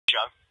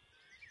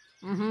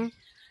Joe.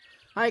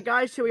 Hi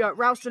guys, here we are at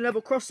Rowston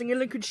Level Crossing in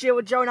Lincolnshire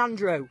with Joe and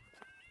Andrew.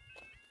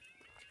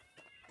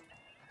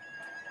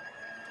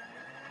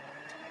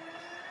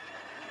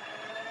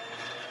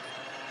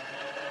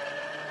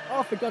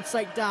 Oh, for God's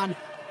sake, Dan.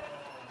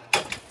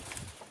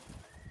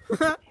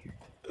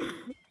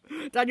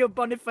 Daniel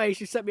Boniface,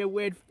 you sent me a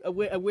weird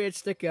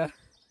sticker.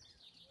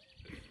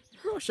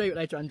 I'll show you it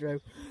later, Andrew.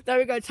 There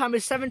we go, time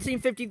is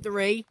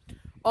 17:53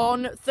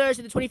 on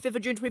Thursday the 25th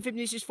of June 2015.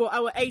 This is for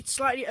our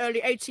slightly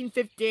early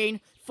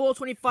 18:15,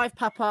 4:25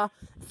 Papa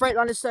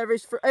Freightliner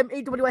service for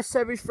EWS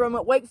service from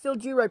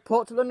Wakefield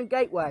Europort to London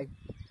Gateway.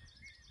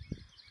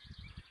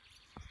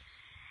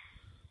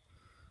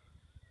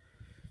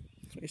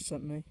 That's what he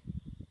sent me.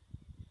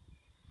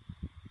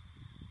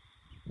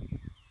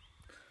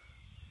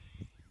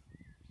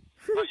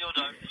 What you're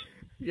doing?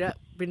 Yeah,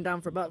 been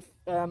down for about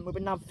we've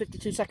been down for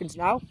 52 seconds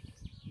now.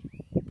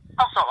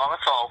 That's not long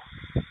at all.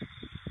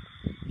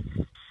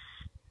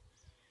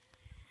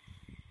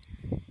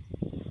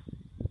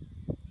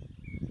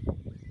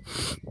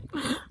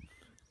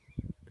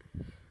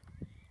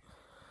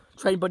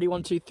 Train Buddy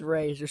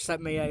 123 has just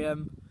sent me a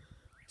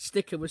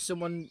sticker with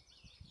someone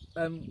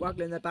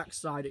waggling their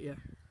backside at you,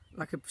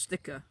 like a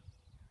sticker.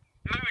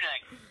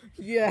 Mooning.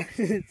 Yeah.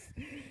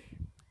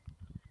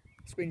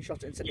 Screenshot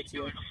it and send it to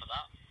you. Enough of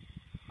that.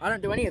 I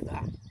don't do any of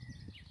that. When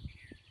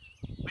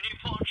you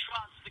put on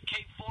trance that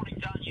keep falling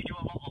down, you do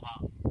a lot of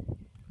that.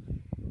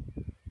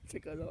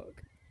 Take a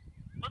look.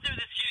 I'll do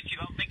this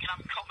YouTube, I'm thinking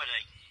I'm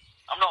comedy.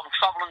 I'm not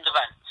travel and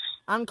events.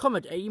 And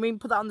comedy? You mean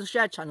put that on the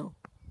shared channel?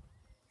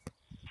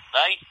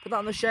 Hey? Put that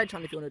on the shared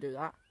channel if you want to do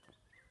that.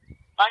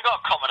 I ain't got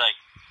a comedy.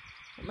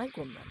 Well, make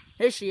one then.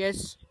 Here she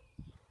is.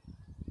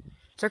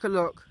 Take a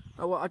look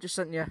at what I just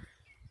sent you. In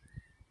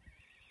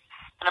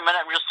a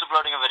minute, I'm just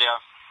uploading a video.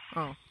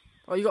 Oh.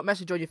 Oh, you got a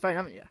message on your phone,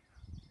 haven't you?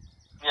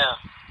 Yeah.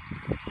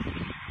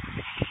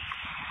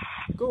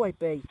 Go away,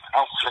 B.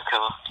 I'll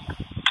flicker.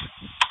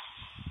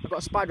 I've got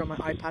a spider on my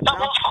iPad That now.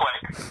 was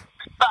quick.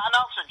 That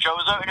announcement, Joe,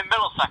 was out in a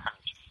millisecond.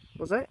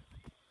 Was it?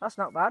 That's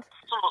not bad.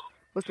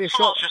 Must be a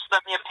Someone short. just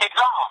sent me a pig's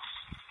ass.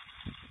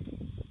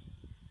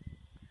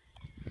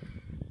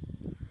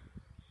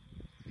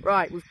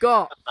 Right, we've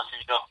got.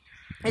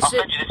 I'll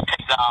send you this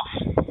pig's ass.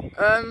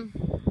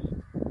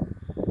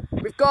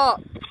 We've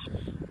got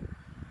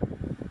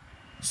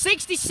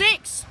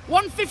 66,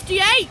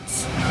 158.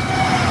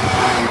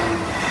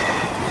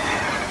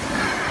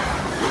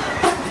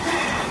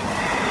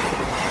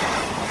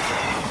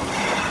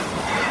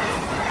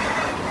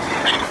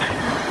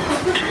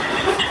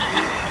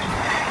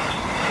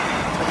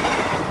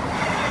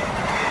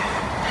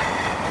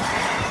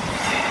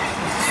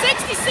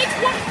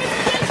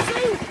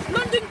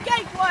 London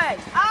Gateway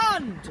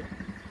and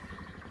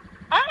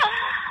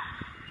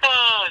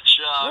Oh,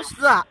 Joe. what's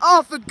that?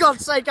 Oh, for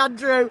God's sake,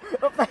 Andrew!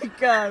 Up they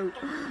go!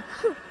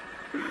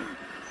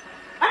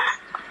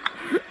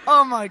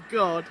 Oh my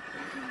God,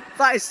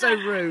 that is so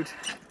rude.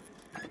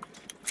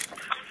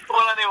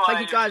 Well, anyway.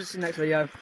 Thank you guys. See you next video.